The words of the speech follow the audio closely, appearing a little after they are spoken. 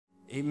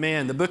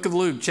Amen. The book of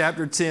Luke,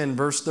 chapter 10,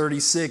 verse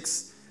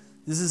 36.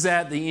 This is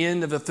at the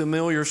end of a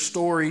familiar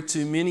story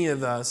to many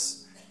of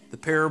us, the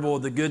parable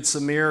of the Good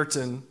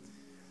Samaritan.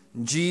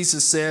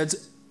 Jesus said,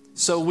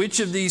 "So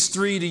which of these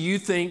three do you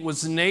think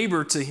was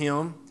neighbor to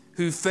him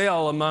who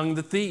fell among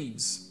the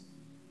thieves?"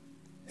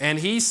 And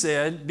he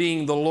said,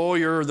 being the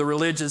lawyer, the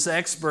religious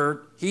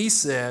expert, he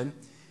said,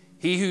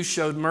 "He who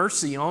showed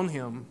mercy on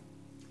him."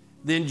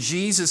 Then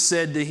Jesus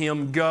said to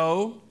him,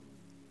 "Go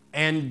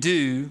and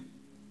do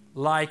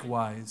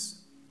likewise."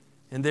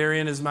 And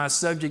therein is my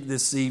subject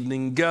this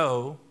evening: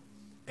 go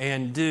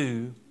and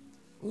do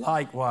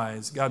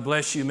likewise. God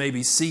bless you. You may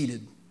be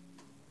seated.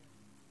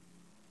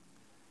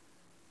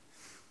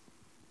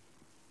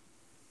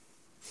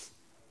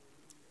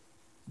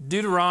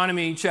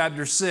 Deuteronomy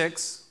chapter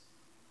 6,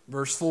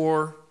 verse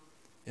 4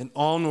 and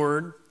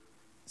onward,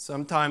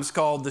 sometimes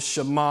called the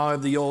Shema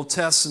of the Old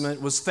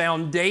Testament, was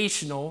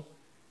foundational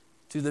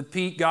to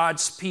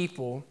God's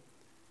people,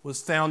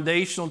 was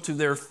foundational to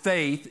their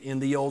faith in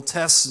the Old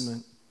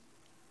Testament.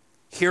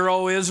 "Hear,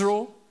 O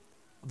Israel,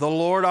 the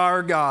Lord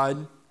our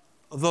God,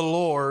 the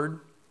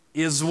Lord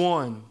is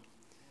one.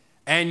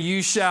 And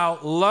you shall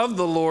love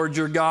the Lord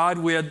your God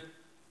with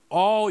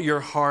all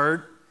your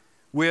heart,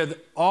 with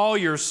all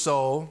your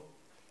soul,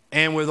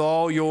 and with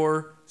all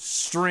your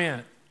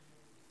strength."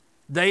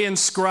 They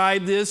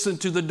inscribed this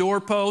into the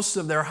doorposts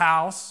of their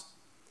house.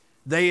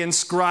 They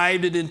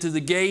inscribed it into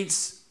the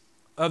gates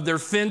of their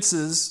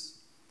fences.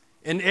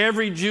 And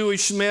every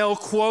Jewish male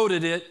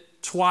quoted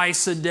it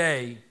twice a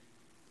day.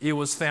 It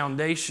was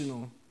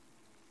foundational.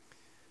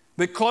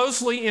 But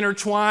closely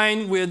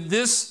intertwined with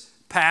this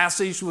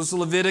passage was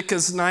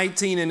Leviticus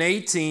 19 and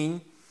 18,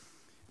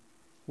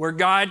 where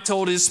God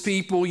told his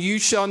people, "You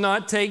shall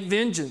not take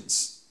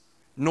vengeance,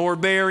 nor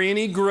bear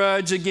any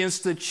grudge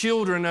against the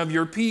children of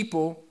your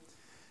people,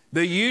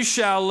 but you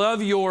shall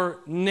love your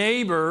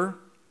neighbor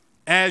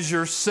as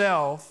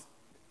yourself.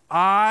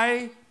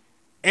 I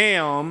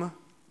am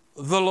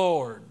the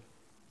Lord."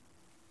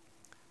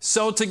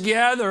 So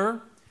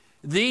together,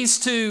 these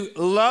two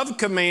love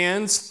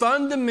commands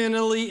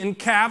fundamentally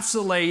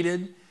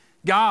encapsulated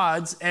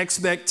God's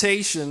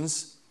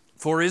expectations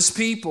for his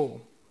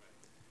people.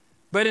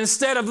 But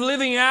instead of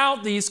living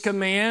out these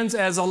commands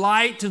as a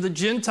light to the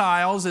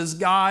Gentiles as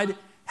God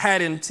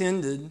had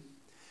intended,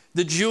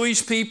 the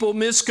Jewish people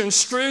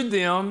misconstrued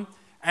them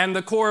and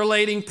the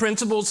correlating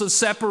principles of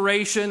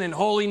separation and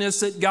holiness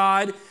that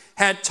God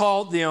had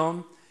taught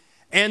them.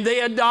 And they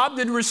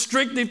adopted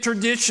restrictive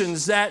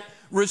traditions that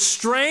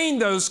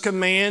restrained those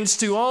commands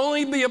to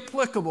only be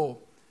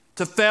applicable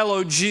to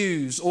fellow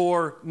Jews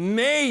or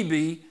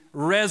maybe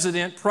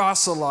resident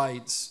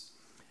proselytes.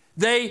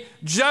 They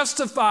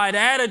justified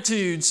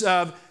attitudes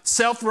of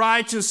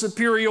self-righteous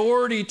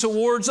superiority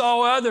towards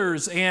all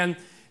others, and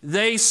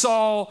they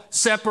saw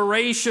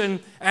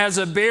separation as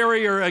a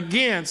barrier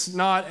against,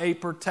 not a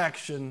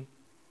protection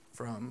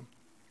from.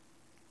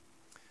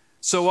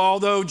 So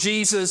although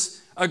Jesus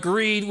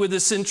agreed with the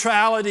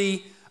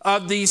centrality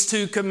of these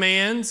two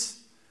commands,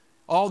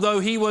 although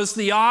he was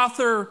the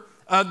author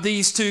of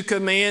these two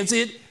commands,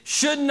 it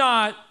should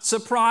not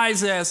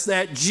surprise us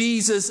that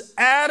Jesus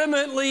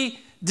adamantly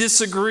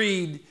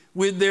disagreed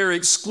with their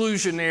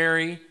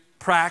exclusionary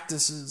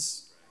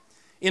practices.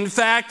 In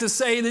fact, to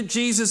say that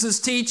Jesus'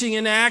 teaching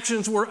and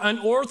actions were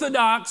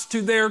unorthodox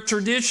to their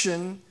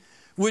tradition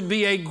would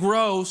be a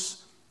gross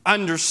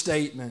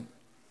understatement.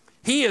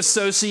 He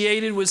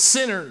associated with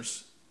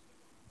sinners.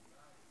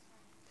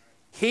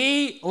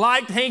 He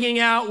liked hanging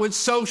out with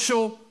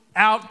social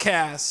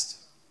outcasts.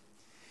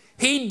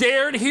 He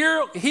dared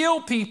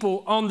heal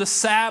people on the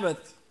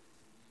Sabbath.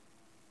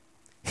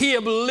 He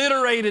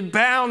obliterated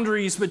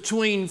boundaries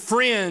between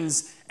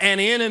friends and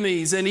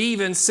enemies and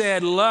even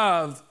said,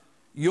 "Love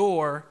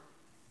your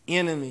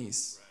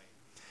enemies."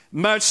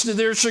 Much to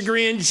their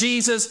chagrin,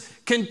 Jesus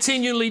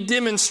continually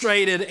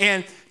demonstrated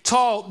and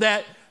taught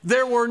that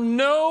there were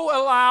no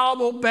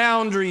allowable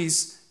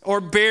boundaries or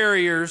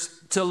barriers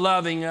to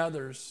loving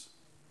others.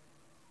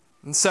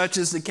 And such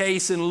is the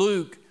case in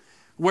Luke,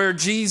 where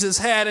Jesus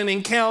had an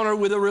encounter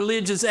with a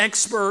religious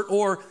expert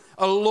or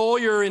a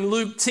lawyer in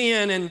Luke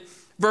 10, and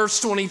verse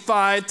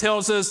 25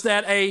 tells us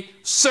that a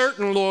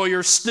certain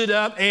lawyer stood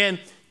up and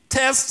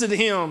tested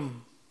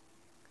him.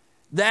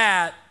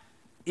 That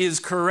is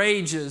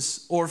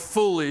courageous or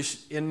foolish,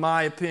 in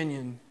my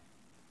opinion,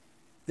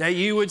 that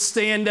you would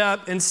stand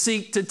up and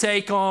seek to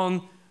take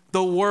on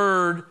the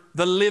Word,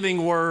 the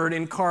living Word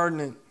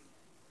incarnate.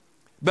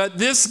 But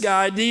this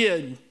guy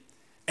did.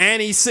 And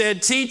he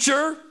said,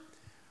 "Teacher,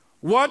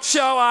 what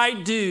shall I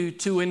do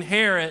to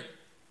inherit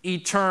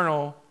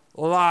eternal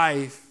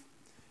life?"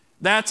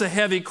 That's a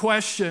heavy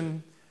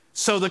question.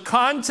 So the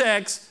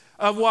context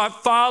of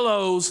what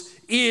follows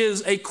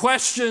is a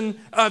question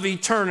of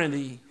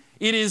eternity.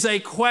 It is a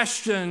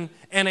question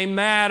and a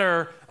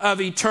matter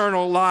of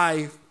eternal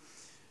life.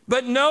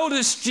 But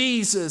notice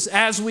Jesus,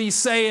 as we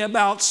say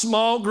about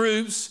small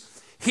groups,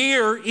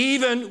 here,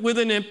 even with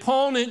an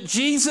opponent,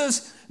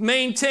 Jesus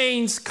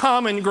maintains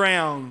common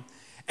ground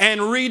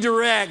and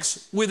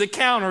redirects with a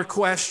counter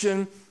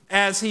question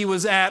as he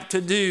was apt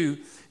to do.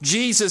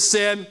 Jesus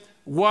said,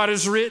 "What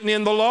is written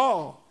in the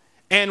law?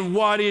 And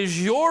what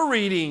is your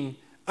reading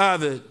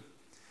of it?"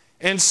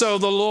 And so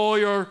the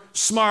lawyer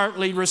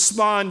smartly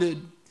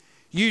responded,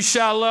 "You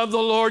shall love the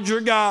Lord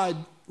your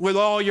God with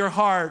all your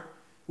heart,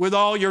 with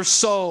all your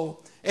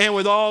soul, and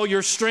with all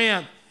your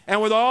strength,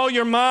 and with all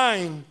your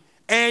mind,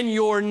 and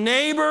your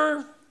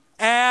neighbor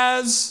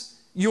as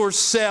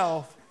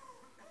yourself."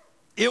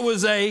 It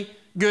was a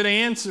good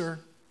answer.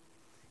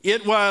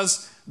 It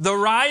was the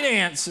right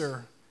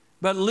answer.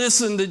 But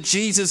listen to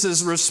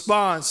Jesus'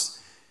 response.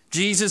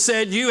 Jesus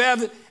said, "You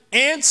have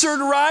answered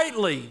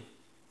rightly.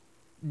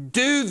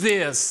 Do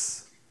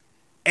this,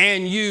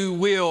 and you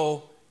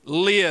will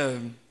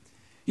live."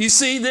 You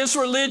see, this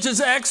religious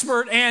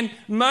expert and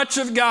much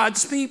of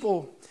God's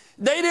people,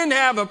 they didn't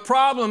have a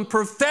problem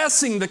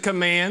professing the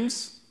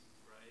commands.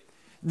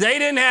 They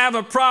didn't have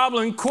a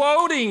problem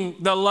quoting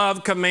the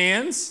love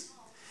commands.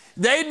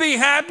 They'd be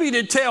happy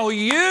to tell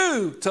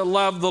you to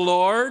love the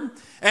Lord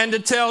and to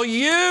tell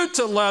you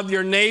to love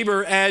your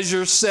neighbor as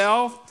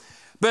yourself.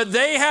 But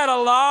they had a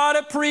lot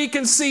of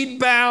preconceived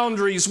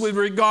boundaries with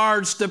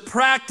regards to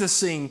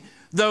practicing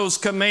those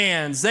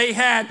commands. They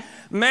had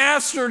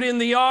mastered in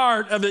the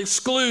art of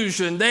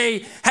exclusion.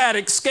 They had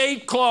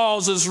escape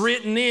clauses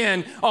written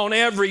in on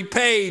every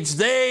page.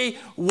 They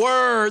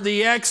were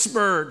the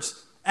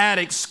experts at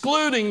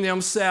excluding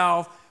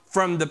themselves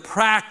from the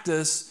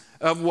practice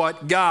of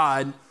what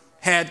God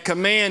had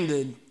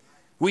commanded.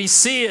 We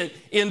see it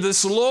in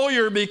this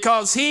lawyer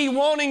because he,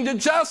 wanting to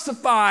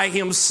justify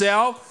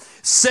himself,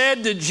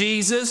 said to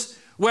Jesus,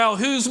 "Well,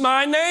 who's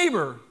my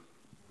neighbor?"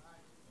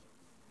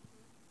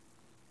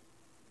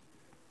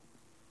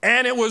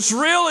 And it was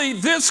really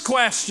this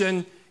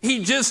question,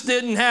 he just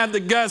didn't have the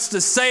guts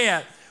to say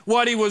it.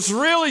 What he was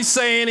really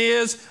saying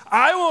is,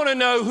 I want to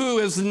know who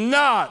is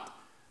not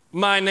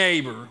my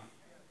neighbor.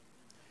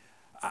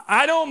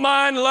 I don't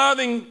mind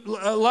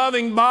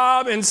loving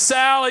Bob and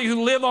Sally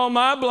who live on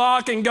my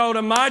block and go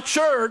to my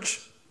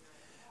church,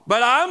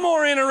 but I'm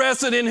more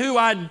interested in who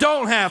I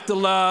don't have to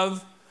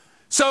love.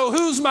 So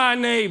who's my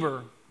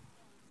neighbor?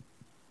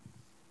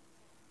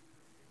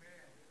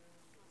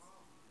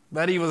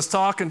 But he was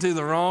talking to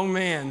the wrong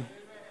man.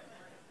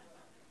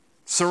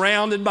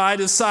 Surrounded by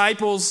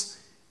disciples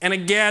and a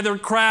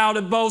gathered crowd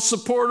of both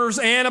supporters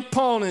and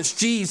opponents,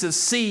 Jesus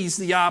seized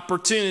the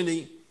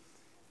opportunity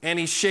and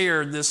he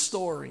shared this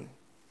story.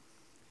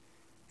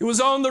 It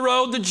was on the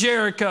road to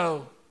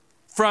Jericho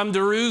from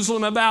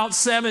Jerusalem, about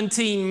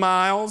 17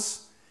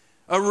 miles,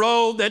 a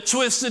road that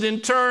twisted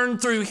and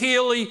turned through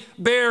hilly,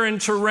 barren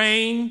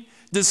terrain,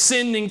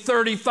 descending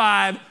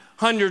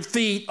 3,500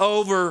 feet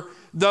over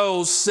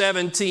those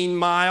 17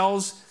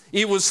 miles.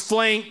 It was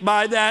flanked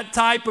by that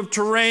type of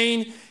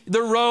terrain.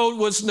 The road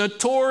was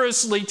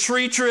notoriously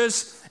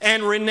treacherous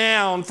and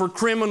renowned for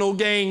criminal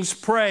gangs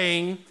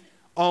preying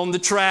on the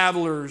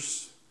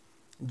travelers.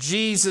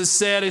 Jesus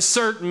said a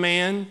certain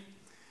man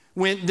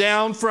went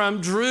down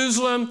from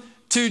Jerusalem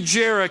to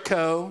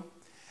Jericho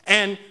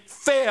and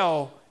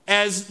fell,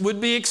 as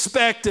would be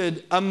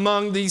expected,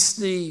 among these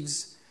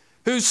thieves,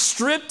 who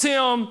stripped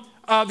him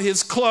of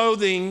his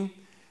clothing.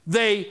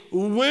 They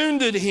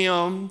wounded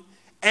him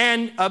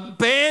and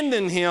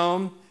abandoned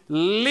him,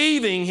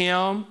 leaving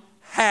him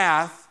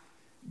half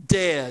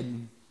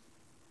dead.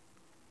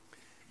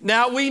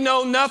 Now, we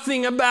know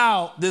nothing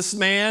about this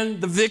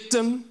man, the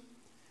victim.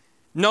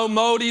 No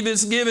motive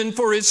is given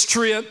for his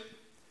trip.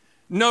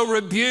 No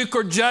rebuke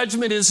or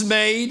judgment is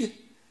made.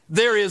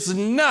 There is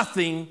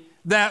nothing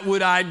that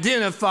would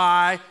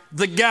identify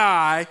the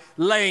guy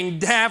laying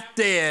half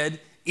dead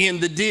in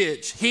the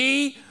ditch.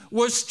 He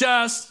was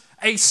just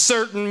a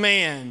certain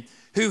man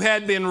who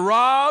had been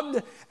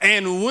robbed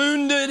and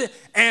wounded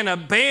and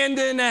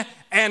abandoned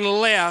and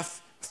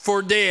left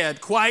for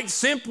dead. Quite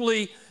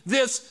simply,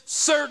 this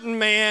certain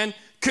man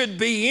could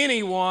be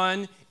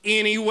anyone,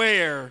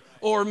 anywhere,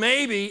 or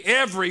maybe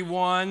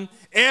everyone,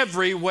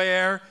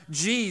 everywhere.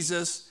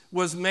 Jesus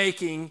was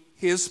making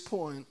his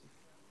point.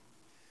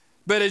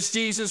 But as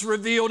Jesus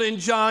revealed in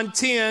John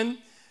 10,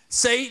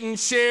 Satan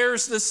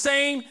shares the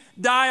same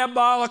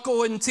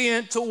diabolical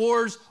intent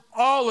towards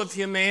all of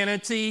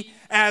humanity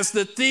as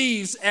the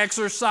thieves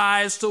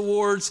exercise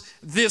towards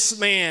this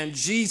man.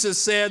 Jesus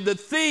said, "The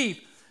thief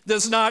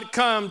does not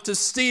come to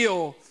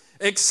steal,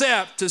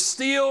 except to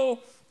steal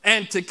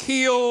and to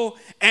kill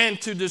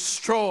and to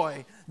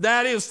destroy."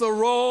 That is the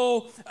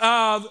role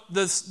of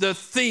the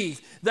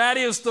thief. That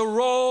is the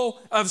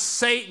role of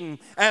Satan.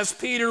 As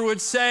Peter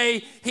would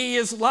say, he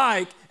is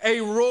like a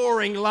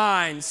roaring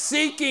lion,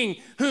 seeking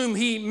whom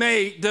he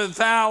may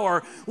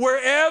devour.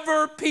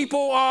 Wherever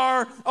people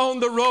are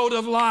on the road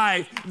of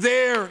life,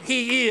 there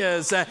he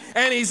is.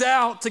 And he's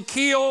out to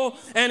kill,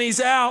 and he's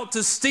out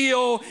to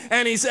steal,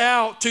 and he's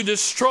out to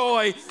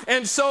destroy.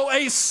 And so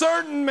a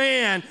certain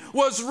man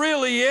was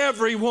really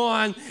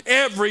everyone,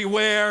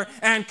 everywhere,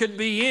 and could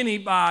be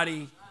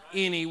anybody,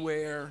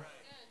 anywhere.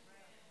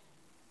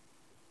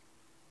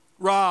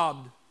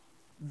 Robbed,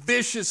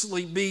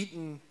 viciously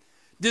beaten,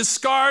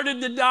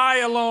 discarded to die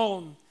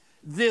alone,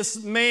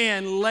 this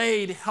man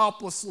laid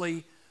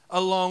helplessly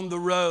along the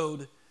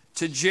road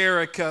to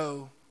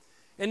Jericho.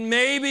 And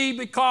maybe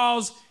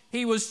because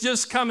he was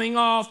just coming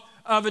off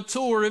of a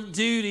tour of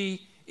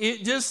duty,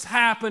 it just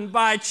happened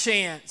by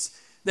chance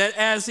that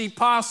as he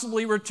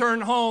possibly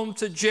returned home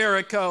to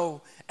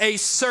Jericho, a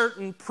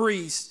certain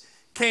priest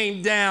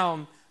came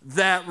down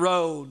that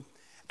road.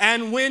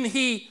 And when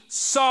he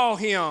saw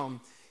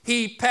him,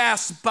 he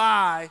passed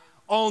by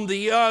on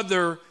the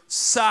other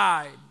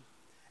side.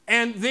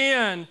 And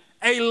then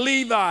a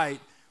Levite,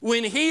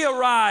 when he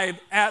arrived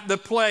at the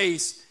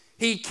place,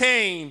 he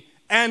came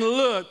and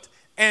looked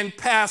and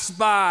passed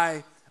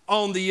by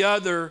on the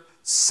other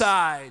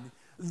side.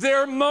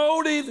 Their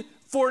motive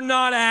for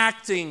not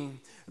acting,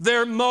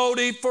 their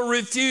motive for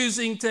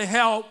refusing to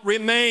help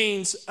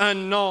remains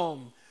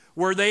unknown.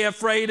 Were they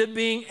afraid of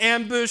being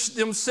ambushed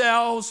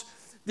themselves?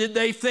 Did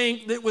they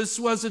think that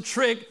was a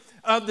trick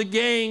of the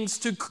gangs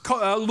to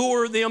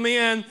lure them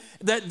in,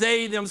 that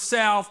they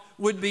themselves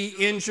would be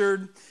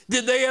injured?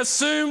 Did they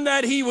assume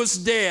that he was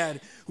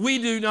dead? We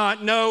do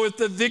not know if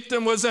the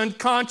victim was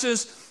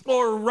unconscious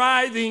or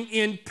writhing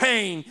in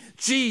pain.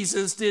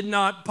 Jesus did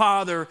not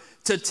bother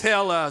to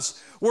tell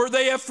us. Were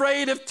they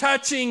afraid of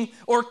touching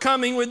or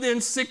coming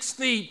within 6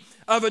 feet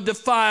of a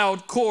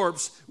defiled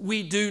corpse?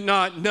 We do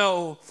not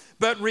know.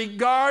 But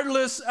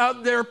regardless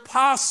of their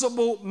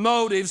possible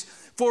motives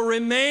for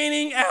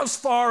remaining as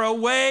far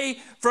away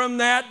from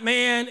that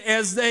man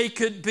as they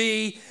could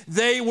be,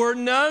 they were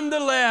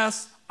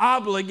nonetheless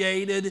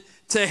obligated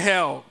to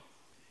help.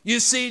 You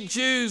see,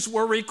 Jews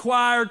were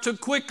required to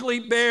quickly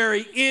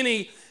bury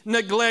any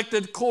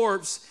neglected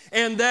corpse,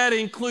 and that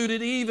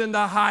included even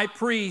the high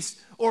priest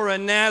or a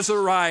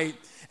Nazirite.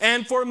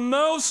 And for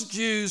most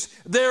Jews,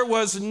 there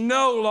was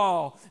no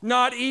law,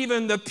 not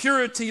even the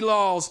purity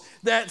laws,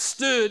 that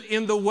stood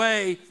in the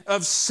way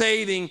of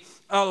saving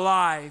a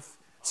life.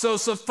 So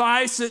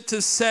suffice it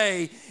to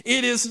say,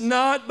 it is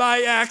not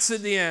by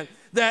accident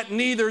that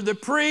neither the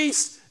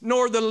priest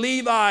nor the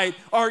Levite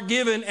are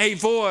given a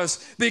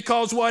voice,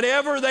 because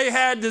whatever they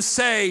had to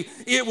say,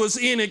 it was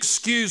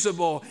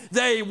inexcusable.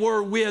 They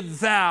were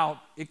without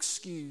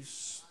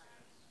excuse.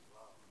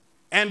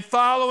 And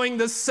following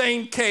the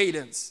same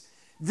cadence,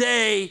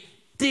 they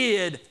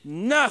did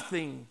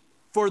nothing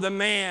for the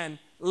man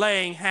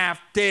laying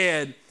half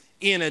dead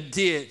in a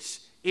ditch.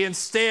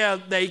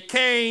 Instead, they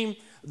came,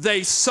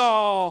 they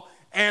saw,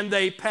 and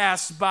they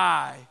passed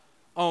by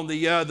on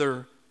the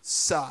other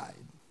side.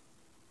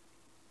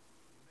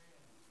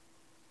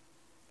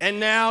 And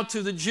now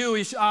to the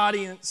Jewish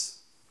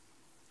audience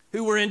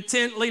who were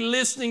intently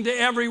listening to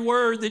every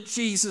word that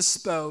Jesus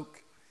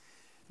spoke.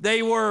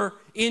 They were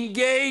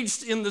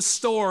engaged in the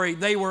story.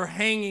 They were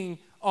hanging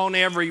on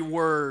every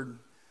word.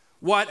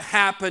 What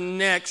happened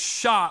next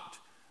shocked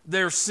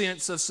their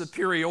sense of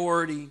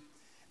superiority,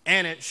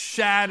 and it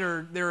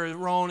shattered their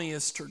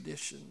erroneous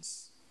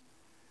traditions.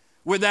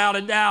 Without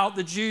a doubt,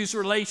 the Jews'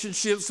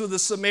 relationships with the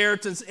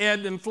Samaritans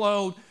ebbed and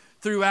flowed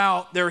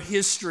throughout their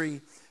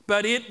history,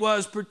 but it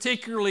was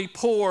particularly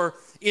poor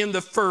in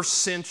the first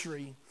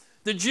century.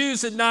 The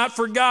Jews had not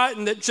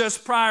forgotten that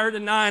just prior to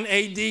 9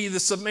 AD, the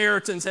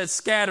Samaritans had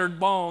scattered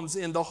bombs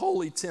in the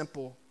Holy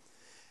Temple.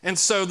 And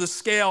so the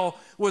scale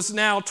was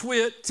now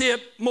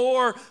tipped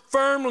more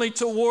firmly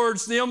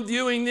towards them,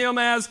 viewing them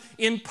as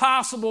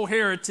impossible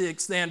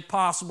heretics than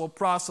possible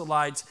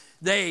proselytes.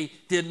 They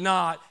did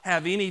not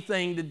have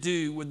anything to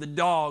do with the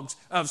dogs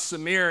of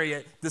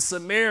Samaria. The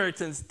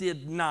Samaritans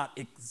did not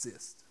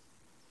exist.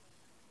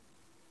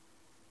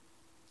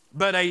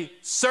 But a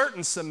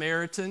certain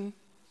Samaritan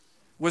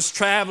was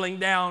traveling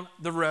down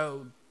the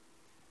road,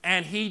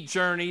 and he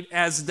journeyed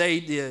as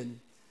they did.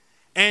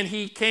 And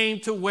he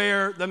came to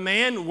where the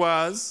man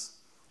was,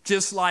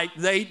 just like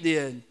they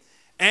did.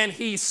 And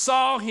he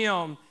saw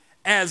him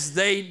as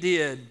they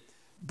did.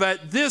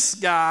 But this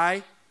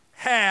guy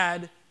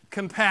had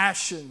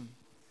compassion.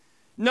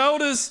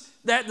 Notice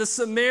that the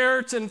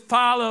Samaritan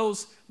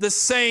follows the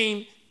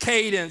same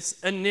cadence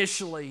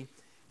initially.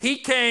 He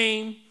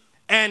came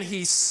and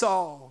he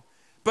saw.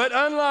 But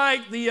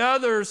unlike the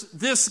others,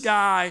 this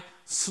guy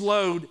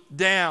slowed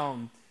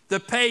down. The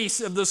pace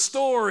of the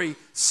story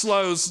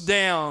slows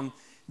down.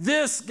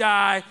 This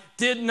guy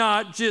did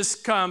not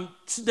just come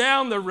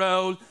down the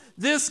road.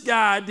 This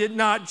guy did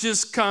not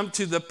just come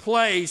to the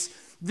place.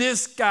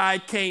 This guy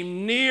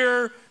came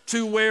near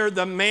to where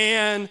the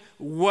man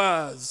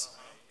was.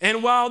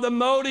 And while the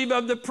motive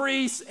of the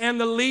priest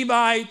and the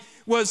Levite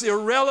was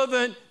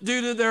irrelevant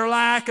due to their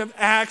lack of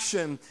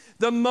action,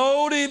 the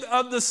motive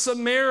of the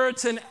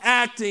Samaritan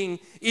acting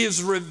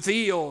is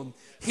revealed.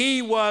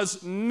 He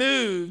was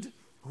moved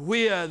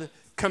with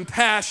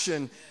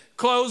compassion.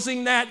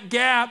 Closing that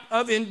gap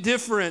of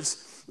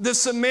indifference, the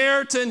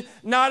Samaritan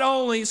not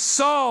only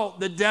saw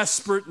the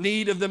desperate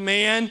need of the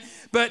man,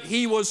 but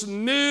he was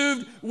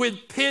moved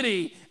with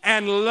pity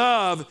and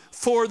love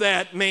for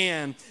that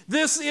man.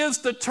 This is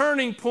the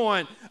turning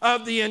point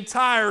of the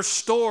entire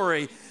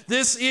story.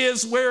 This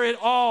is where it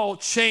all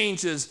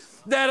changes.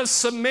 that a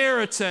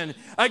Samaritan,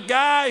 a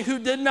guy who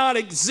did not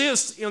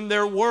exist in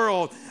their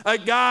world, a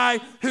guy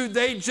who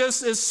they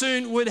just as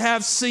soon would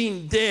have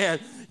seen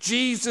dead,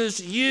 Jesus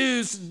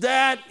used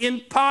that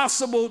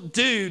impossible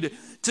dude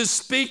to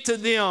speak to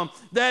them,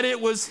 that it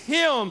was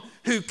him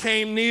who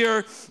came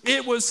near,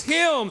 it was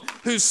him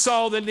who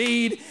saw the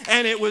need,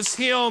 and it was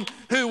him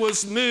who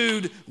was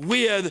moved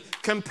with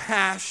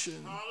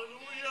compassion.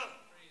 Hallelujah.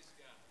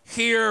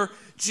 Here,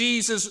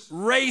 Jesus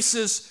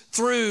races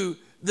through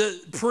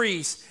the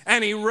priest,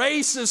 and he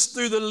races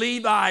through the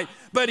Levite,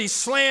 but he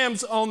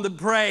slams on the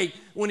brake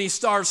when he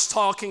starts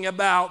talking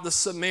about the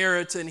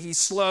Samaritan. He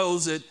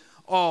slows it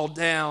all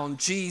down.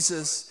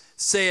 Jesus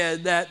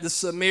said that the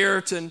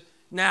Samaritan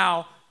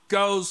now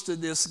goes to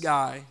this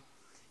guy.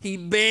 He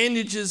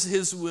bandages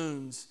his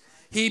wounds.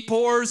 He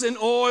pours in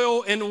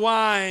oil and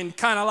wine,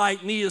 kind of like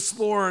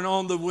Neosporin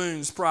on the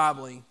wounds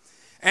probably.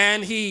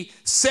 And he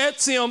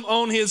sets him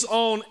on his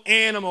own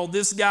animal.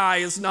 This guy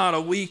is not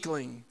a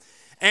weakling.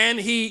 And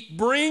he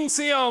brings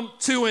him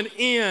to an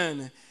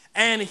inn,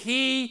 and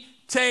he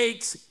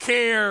takes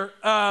care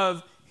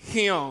of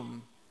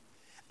him.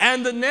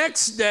 And the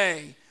next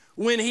day,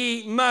 when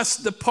he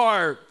must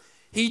depart,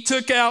 he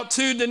took out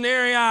 2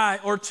 denarii,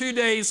 or 2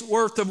 days'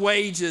 worth of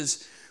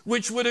wages,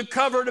 which would have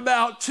covered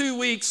about 2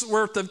 weeks'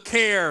 worth of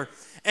care.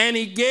 And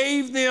he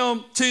gave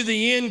them to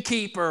the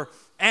innkeeper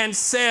and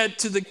said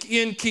to the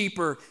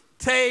innkeeper,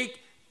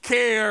 take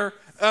care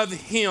of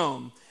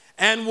him.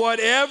 And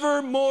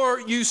whatever more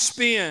you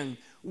spend,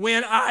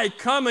 when I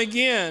come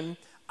again,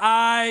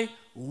 I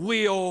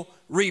will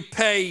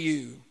repay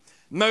you.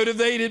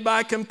 Motivated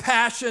by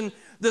compassion,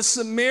 the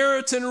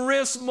Samaritan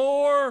risked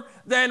more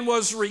than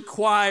was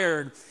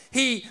required.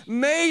 He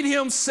made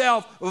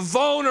himself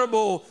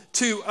vulnerable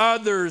to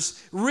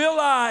others.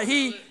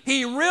 He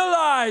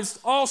realized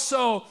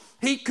also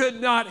he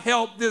could not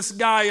help this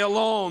guy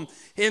alone.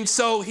 And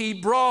so he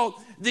brought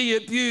the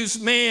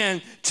abused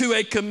man to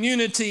a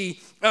community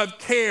of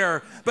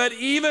care. But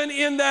even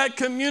in that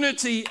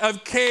community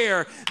of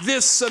care,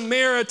 this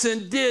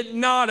Samaritan did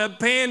not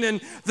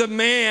abandon the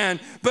man,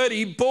 but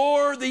he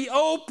bore the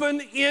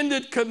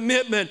open-ended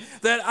commitment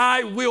that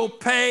I will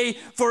pay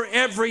for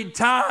every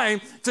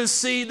dime to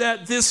see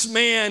that this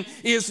man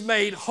is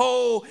made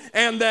whole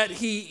and that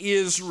he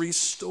is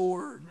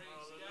restored.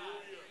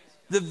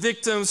 The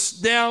victim's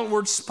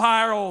downward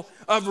spiral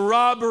of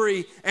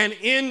robbery and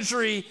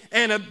injury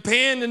and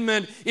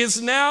abandonment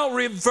is now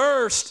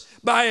reversed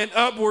by an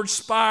upward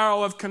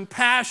spiral of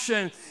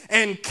compassion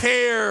and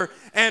care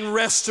and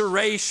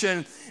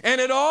restoration.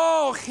 And it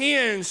all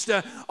hinged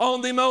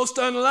on the most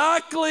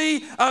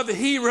unlikely of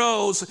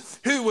heroes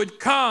who would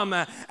come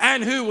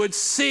and who would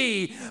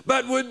see,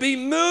 but would be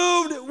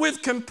moved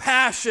with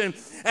compassion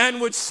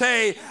and would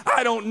say,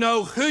 I don't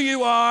know who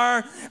you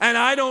are and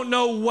I don't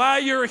know why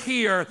you're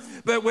here,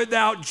 but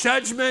without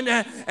judgment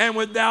and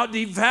without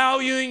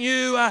devaluing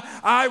you,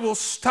 I will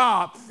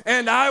stop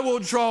and I will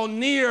draw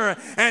near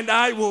and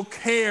I will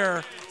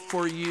care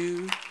for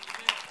you.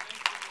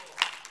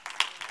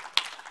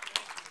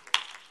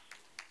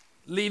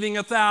 Leaving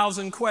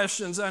 1,000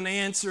 questions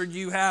unanswered,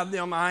 you have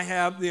them, I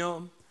have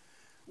them.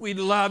 We'd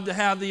love to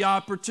have the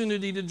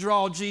opportunity to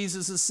draw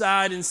Jesus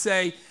aside and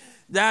say,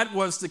 that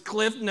was the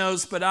Cliff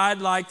Notes, but I'd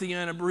like the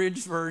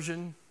unabridged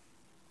version.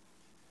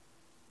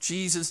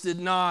 Jesus did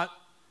not,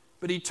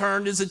 but he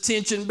turned his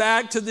attention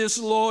back to this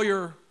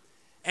lawyer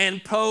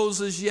and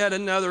poses yet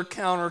another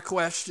counter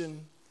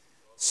question.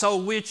 So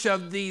which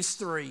of these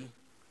three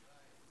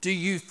do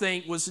you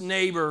think was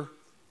neighbor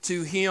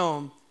to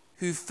him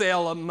who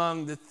fell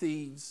among the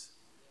thieves?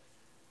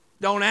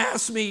 Don't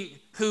ask me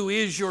who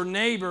is your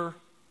neighbor.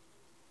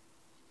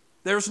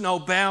 There's no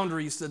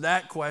boundaries to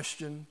that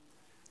question.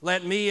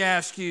 Let me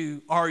ask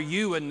you, are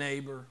you a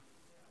neighbor?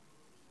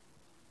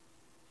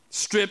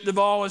 Stripped of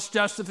all his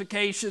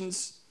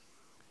justifications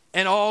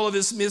and all of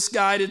his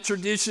misguided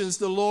traditions,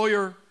 the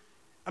lawyer,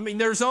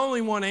 there's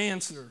only one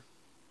answer.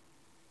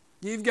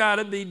 You've got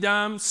to be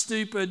dumb,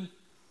 stupid,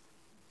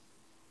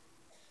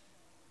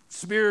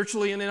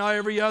 spiritually and in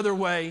every other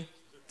way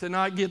to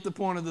not get the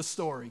point of the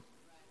story.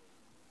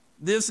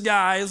 This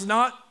guy is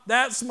not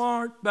that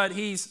smart, but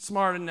he's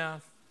smart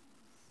enough.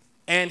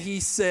 And he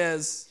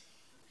says,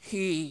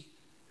 he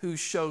who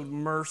showed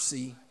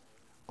mercy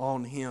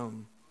on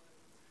him.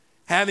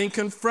 Having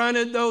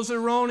confronted those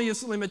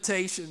erroneous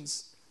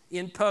limitations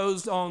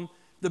imposed on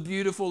the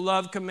beautiful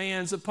love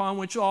commands upon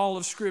which all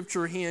of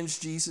Scripture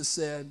hinged, Jesus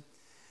said.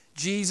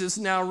 Jesus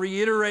now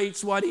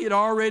reiterates what he had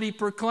already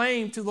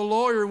proclaimed to the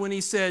lawyer when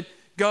he said,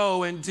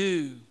 go and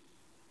do,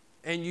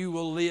 and you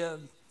will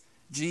live.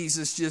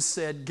 Jesus just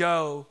said,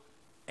 go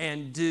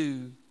and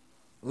do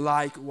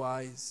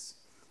likewise.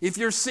 If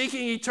you're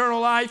seeking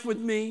eternal life with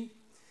me,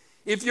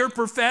 if you're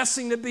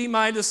professing to be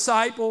my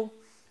disciple,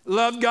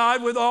 love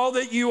God with all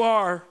that you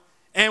are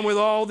and with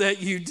all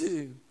that you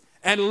do,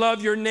 and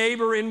love your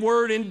neighbor in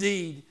word and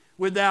deed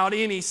without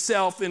any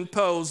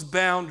self-imposed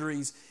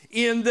boundaries.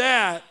 In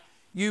that,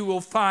 you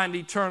will find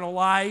eternal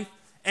life,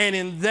 and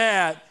in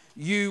that,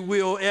 you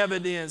will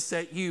evidence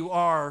that you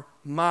are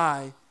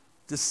my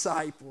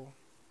disciple.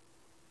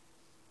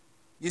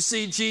 You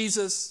see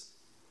Jesus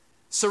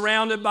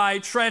surrounded by a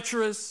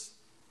treacherous,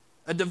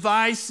 a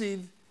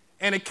divisive,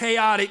 and a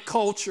chaotic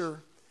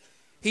culture.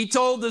 He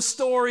told the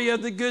story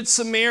of the Good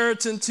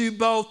Samaritan to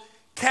both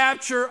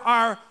capture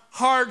our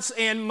hearts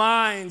and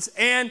minds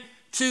and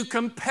to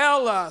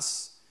compel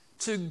us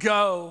to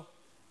go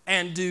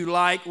and do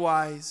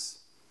likewise.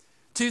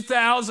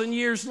 2,000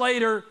 years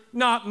later,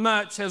 not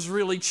much has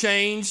really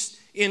changed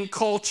in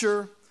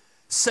culture.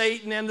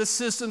 Satan and the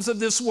systems of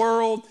this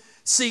world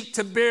seek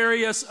to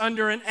bury us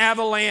under an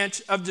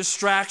avalanche of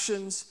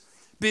distractions,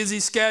 busy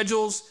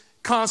schedules,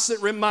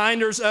 constant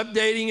reminders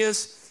updating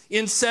us,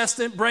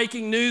 incessant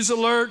breaking news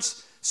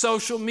alerts,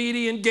 social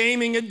media and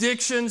gaming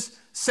addictions.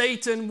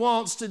 Satan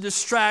wants to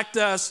distract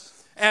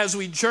us as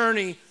we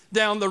journey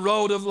down the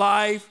road of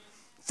life.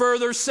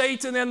 Further,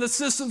 Satan and the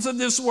systems of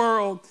this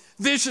world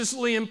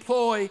viciously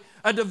employ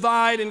a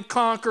divide and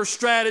conquer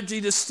strategy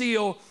to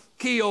steal,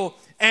 kill,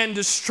 and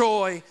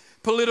destroy.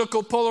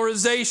 Political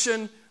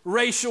polarization,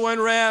 racial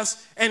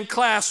unrest, and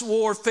class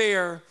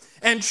warfare.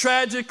 And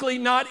tragically,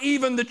 not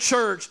even the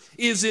church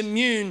is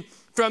immune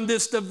from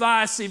this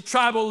divisive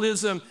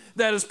tribalism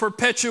that is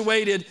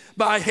perpetuated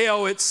by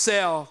hell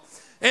itself.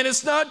 And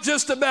it's not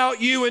just about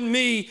you and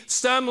me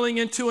stumbling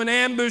into an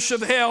ambush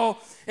of hell,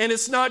 and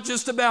it's not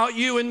just about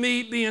you and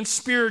me being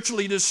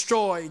spiritually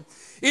destroyed.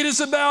 It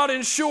is about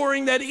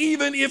ensuring that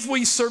even if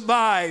we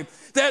survive,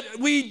 that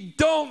we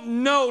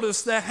don't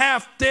notice the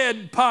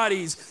half-dead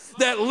bodies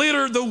that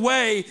litter the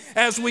way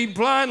as we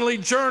blindly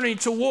journey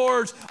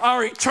towards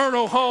our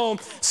eternal home,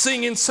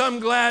 singing some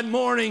glad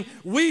morning,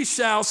 we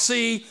shall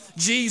see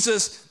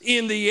Jesus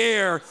in the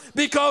air.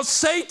 Because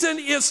Satan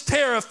is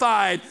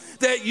terrified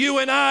that you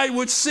and I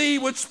would see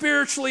with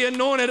spiritually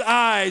anointed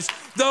eyes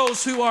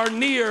those who are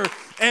near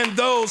and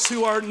those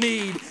who are in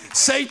need.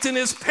 Satan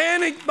is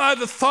panicked by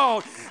the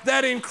thought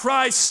that in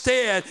Christ's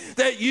stead,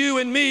 that you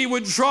and me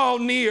would draw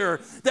near,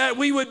 that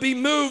we would be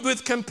moved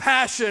with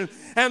compassion,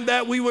 and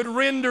that we would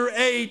render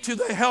aid to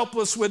the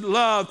helpless with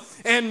love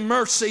and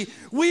mercy.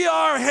 We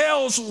are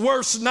hell's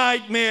worst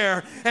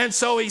nightmare, and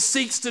so he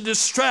seeks to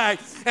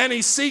distract, and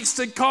he seeks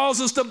to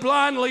cause us to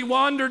blindly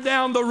wander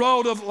down the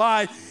road of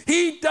life.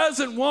 He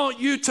doesn't want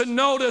you to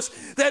notice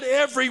that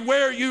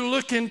everywhere you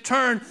look and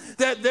turn,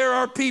 that there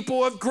are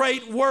people of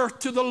great worth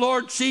to the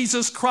Lord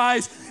Jesus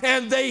Christ,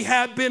 and they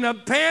have been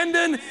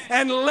abandoned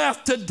and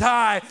left to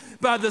die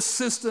by the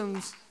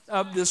systems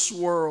of this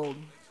world.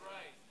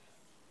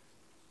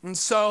 And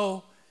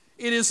so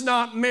it is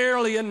not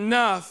merely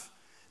enough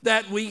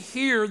that we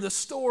hear the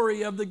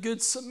story of the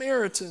Good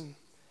Samaritan.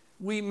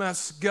 We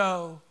must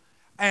go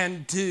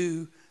and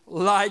do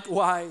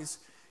likewise.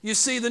 You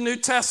see, the New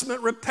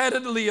Testament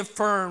repeatedly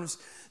affirms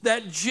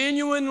that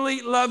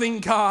genuinely loving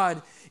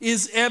God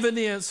is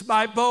evidenced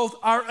by both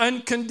our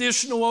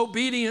unconditional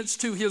obedience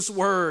to His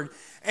Word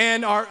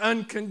and our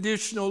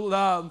unconditional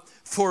love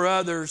for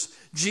others.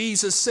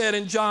 Jesus said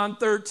in John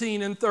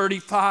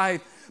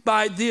 13:35,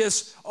 by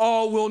this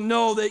all will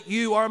know that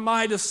you are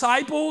my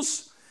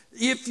disciples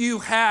if you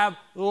have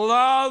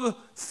love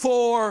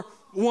for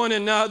one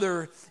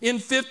another. In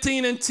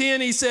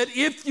 15:10 he said,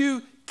 if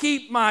you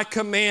keep my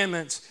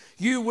commandments,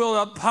 you will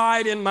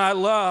abide in my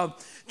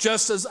love,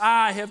 just as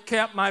I have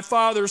kept my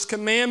Father's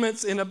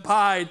commandments and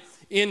abide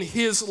in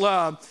His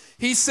love.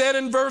 He said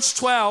in verse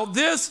 12,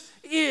 this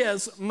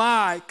is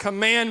my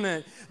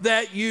commandment,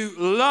 that you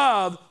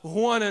love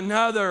one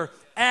another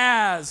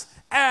as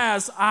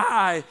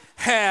I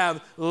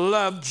have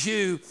loved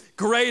you.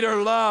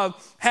 Greater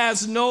love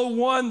has no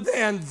one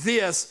than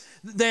this,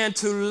 than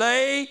to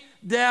lay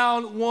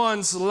down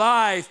one's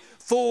life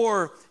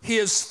for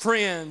his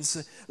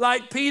friends.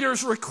 Like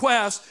Peter's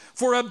request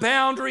for a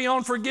boundary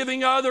on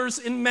forgiving others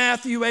in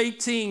Matthew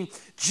 18,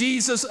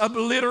 Jesus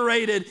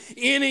obliterated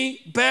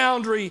any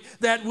boundary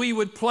that we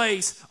would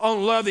place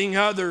on loving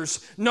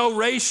others. No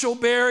racial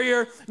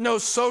barrier, no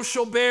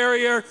social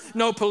barrier,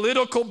 no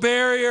political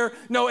barrier,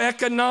 no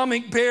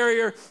economic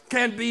barrier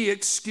can be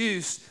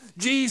excused.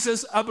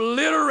 Jesus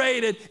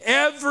obliterated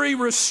every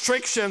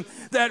restriction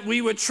that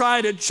we would try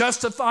to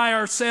justify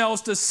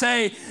ourselves to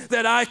say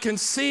that I can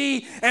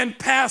see and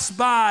pass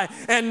by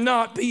and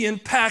not be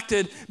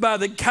impacted by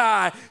the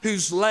guy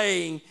who's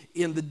laying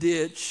in the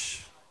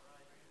ditch.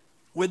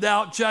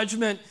 Without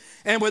judgment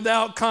and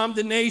without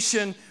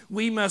condemnation,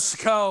 we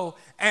must go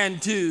and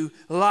do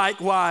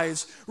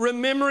likewise.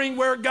 Remembering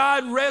where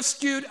God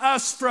rescued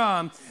us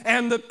from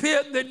and the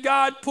pit that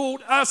God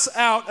pulled us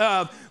out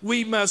of,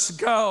 we must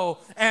go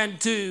and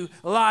do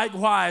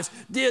likewise.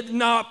 Did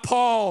not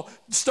Paul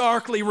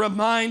starkly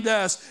remind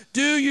us,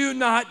 do you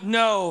not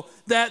know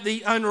that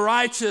the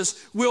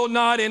unrighteous will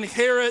not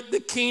inherit the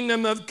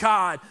kingdom of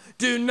God?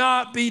 Do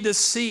not be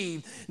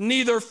deceived.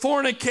 Neither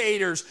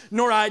fornicators,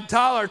 nor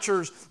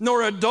idolaters,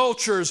 nor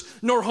adulterers,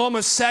 nor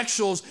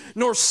homosexuals,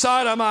 nor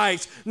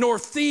sodomites, nor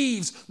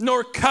thieves,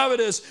 nor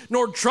covetous,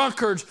 nor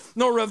drunkards,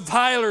 nor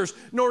revilers,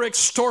 nor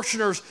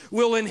extortioners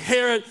will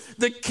inherit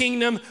the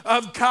kingdom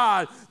of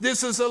God.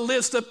 This is a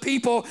list of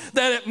people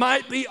that it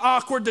might be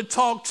awkward to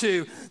talk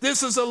to.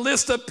 This is a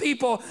list of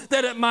people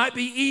that it might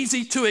be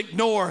easy to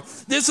ignore.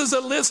 This is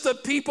a list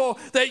of people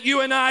that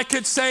you and I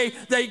could say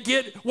they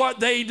get what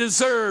they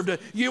deserved.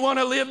 You want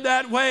to live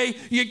that way,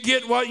 you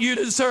get what you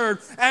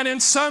deserve. And in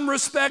some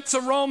respects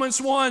of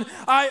Romans 1,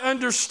 I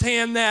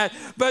understand that.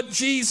 But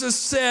Jesus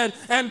said,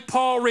 and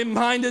Paul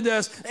reminded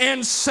us,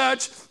 and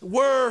such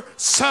were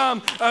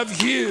some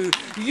of you.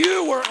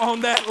 You were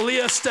on that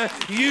list.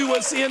 You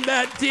was in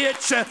that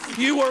ditch.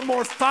 You were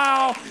more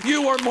foul.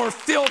 You were more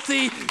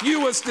filthy.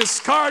 You was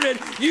discarded.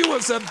 You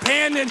was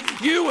abandoned.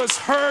 You was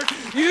hurt.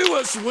 You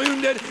was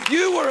wounded.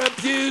 You were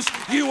abused.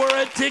 You were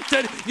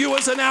addicted. You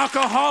was an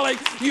alcoholic.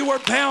 You were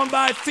bound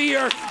by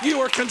fear. You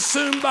were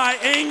consumed by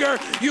anger.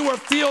 You were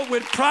filled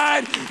with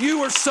pride. You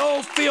were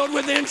so filled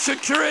with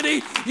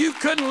insecurity, you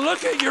couldn't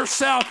look at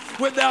yourself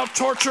without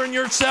torturing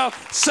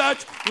yourself.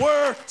 Such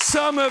were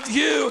some of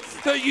you,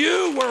 that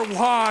you were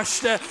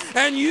washed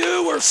and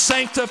you were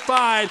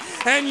sanctified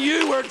and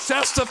you were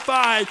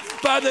justified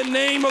by the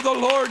name of the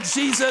Lord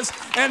Jesus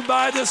and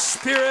by the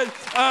Spirit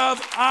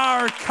of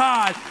our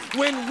God.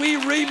 When we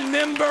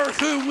remember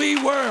who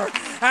we were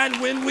and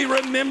when we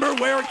remember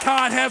where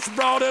God has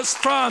brought us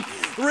from,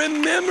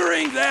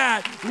 remembering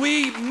that,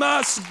 we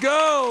must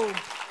go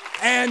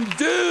and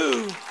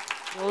do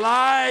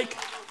likewise.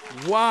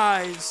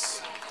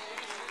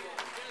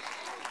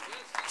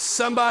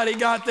 Somebody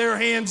got their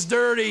hands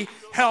dirty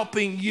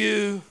helping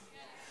you.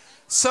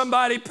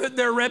 Somebody put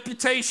their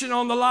reputation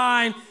on the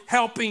line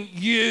helping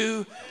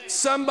you.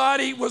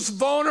 Somebody was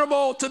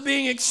vulnerable to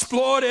being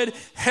exploited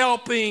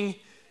helping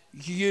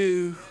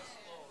you.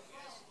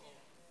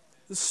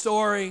 The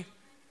story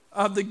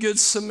of the Good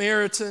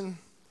Samaritan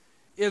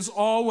is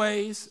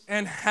always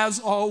and has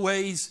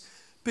always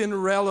been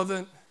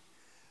relevant.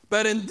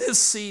 But in this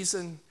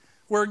season,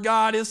 where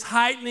God is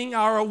heightening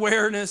our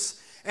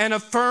awareness and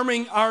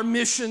affirming our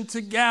mission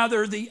to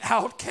gather the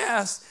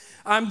outcast,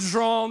 I'm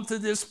drawn to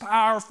this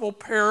powerful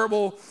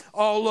parable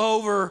all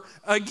over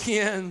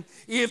again.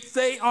 If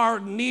they are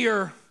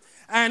near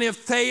and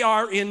if they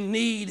are in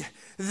need,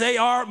 they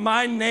are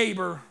my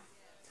neighbor.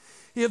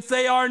 If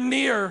they are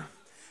near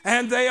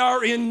and they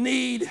are in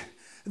need,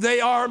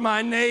 they are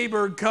my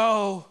neighbor.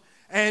 Go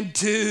and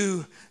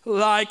do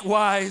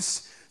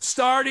likewise.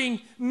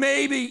 Starting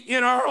maybe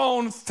in our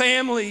own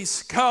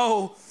families,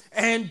 go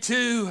and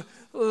do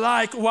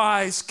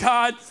likewise.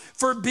 God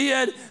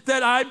forbid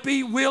that I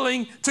be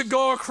willing to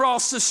go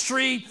across the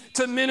street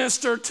to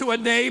minister to a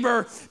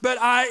neighbor, but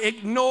I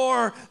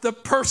ignore the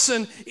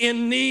person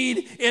in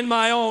need in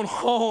my own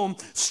home,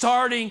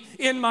 starting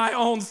in my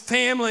own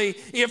family.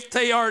 If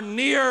they are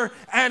near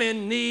and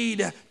in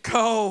need,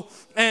 go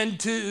and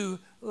do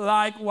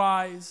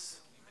likewise.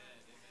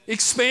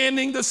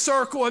 Expanding the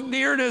circle of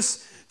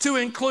nearness to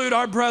include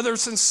our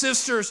brothers and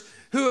sisters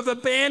who have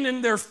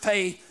abandoned their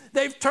faith.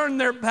 They've turned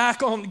their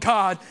back on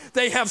God.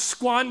 They have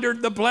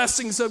squandered the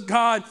blessings of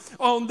God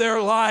on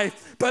their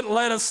life. But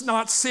let us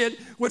not sit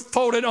with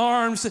folded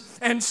arms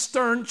and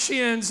stern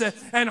chins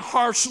and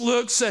harsh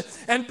looks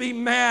and be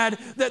mad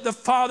that the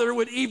Father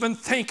would even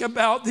think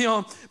about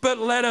them. But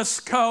let us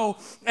go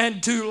and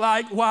do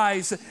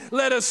likewise.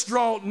 Let us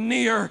draw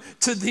near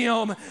to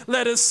them.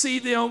 Let us see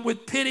them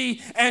with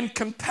pity and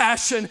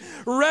compassion,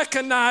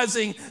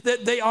 recognizing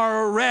that they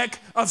are a wreck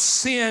of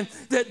sin,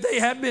 that they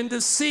have been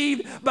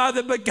deceived by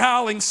the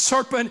beguiling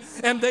serpent,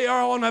 and they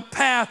are on a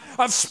path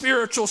of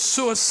spiritual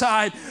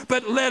suicide.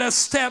 But let us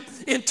step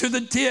into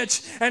the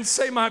ditch and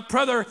say, my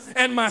brother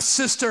and my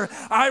sister,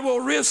 I will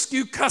risk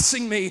you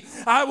cussing me.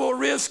 I will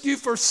risk you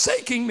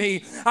forsaking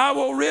me. I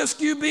will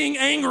risk you being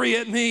angry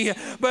at me,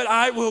 but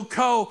I will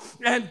go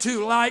and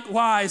do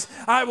likewise.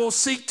 I will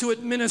seek to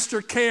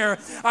administer care.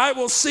 I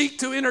will seek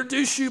to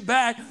introduce you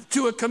back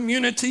to a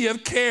community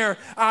of care.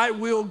 I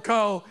will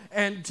go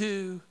and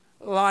do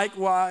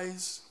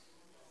likewise.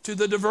 To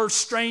the diverse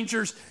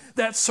strangers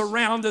that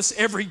surround us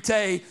every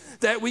day,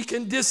 that we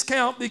can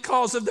discount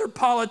because of their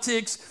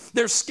politics,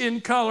 their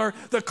skin color,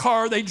 the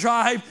car they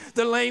drive,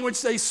 the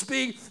language they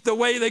speak, the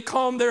way they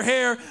comb their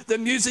hair, the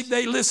music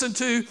they listen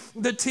to,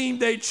 the team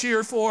they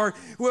cheer for.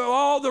 Well,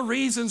 all the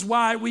reasons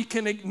why we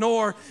can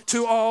ignore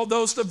to all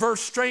those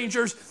diverse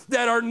strangers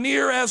that are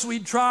near as we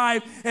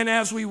drive and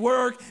as we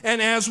work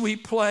and as we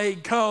play.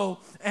 Go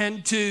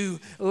and do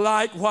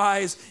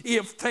likewise.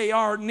 If they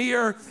are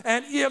near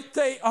and if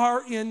they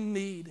are in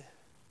need,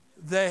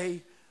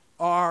 they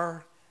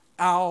are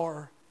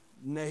our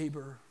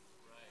neighbor.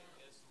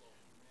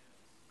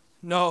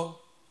 No,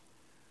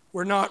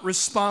 we're not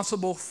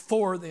responsible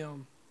for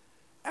them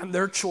and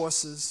their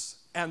choices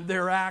and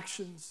their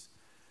actions,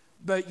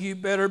 but you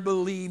better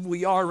believe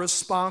we are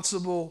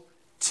responsible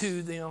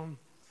to them,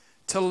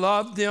 to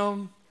love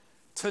them,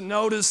 to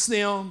notice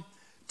them,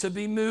 to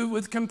be moved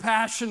with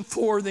compassion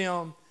for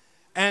them,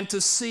 and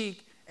to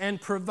seek and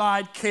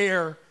provide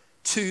care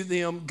to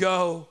them.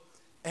 Go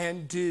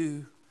and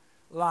do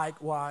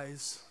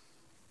likewise.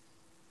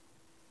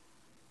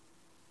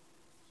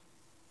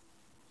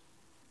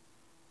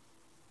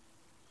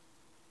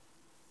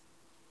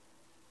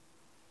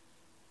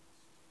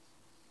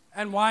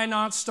 And why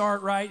not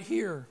start right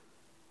here,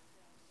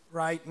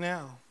 right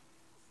now?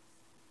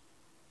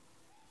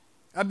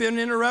 I've been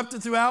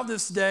interrupted throughout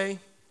this day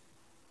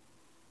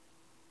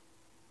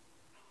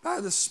by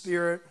the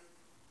Spirit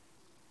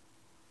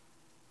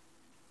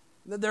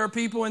that there are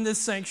people in this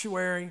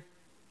sanctuary,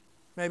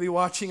 maybe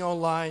watching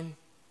online,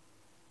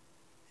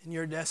 and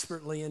you're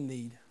desperately in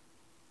need.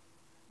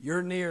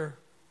 You're near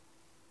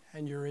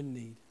and you're in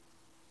need.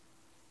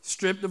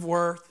 Stripped of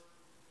worth,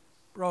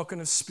 broken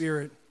of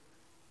spirit,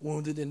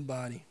 wounded in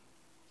body.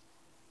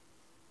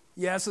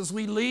 Yes, as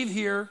we leave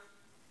here,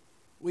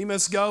 we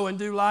must go and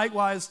do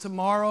likewise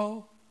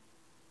tomorrow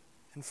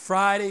and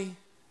Friday,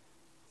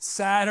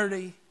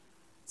 Saturday,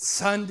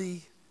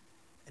 Sunday,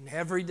 and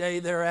every day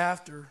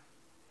thereafter.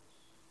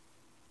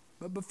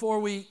 But before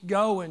we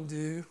go and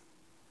do,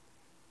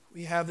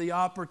 we have the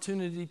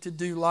opportunity to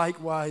do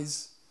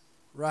likewise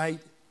right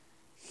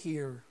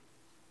here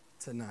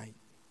tonight.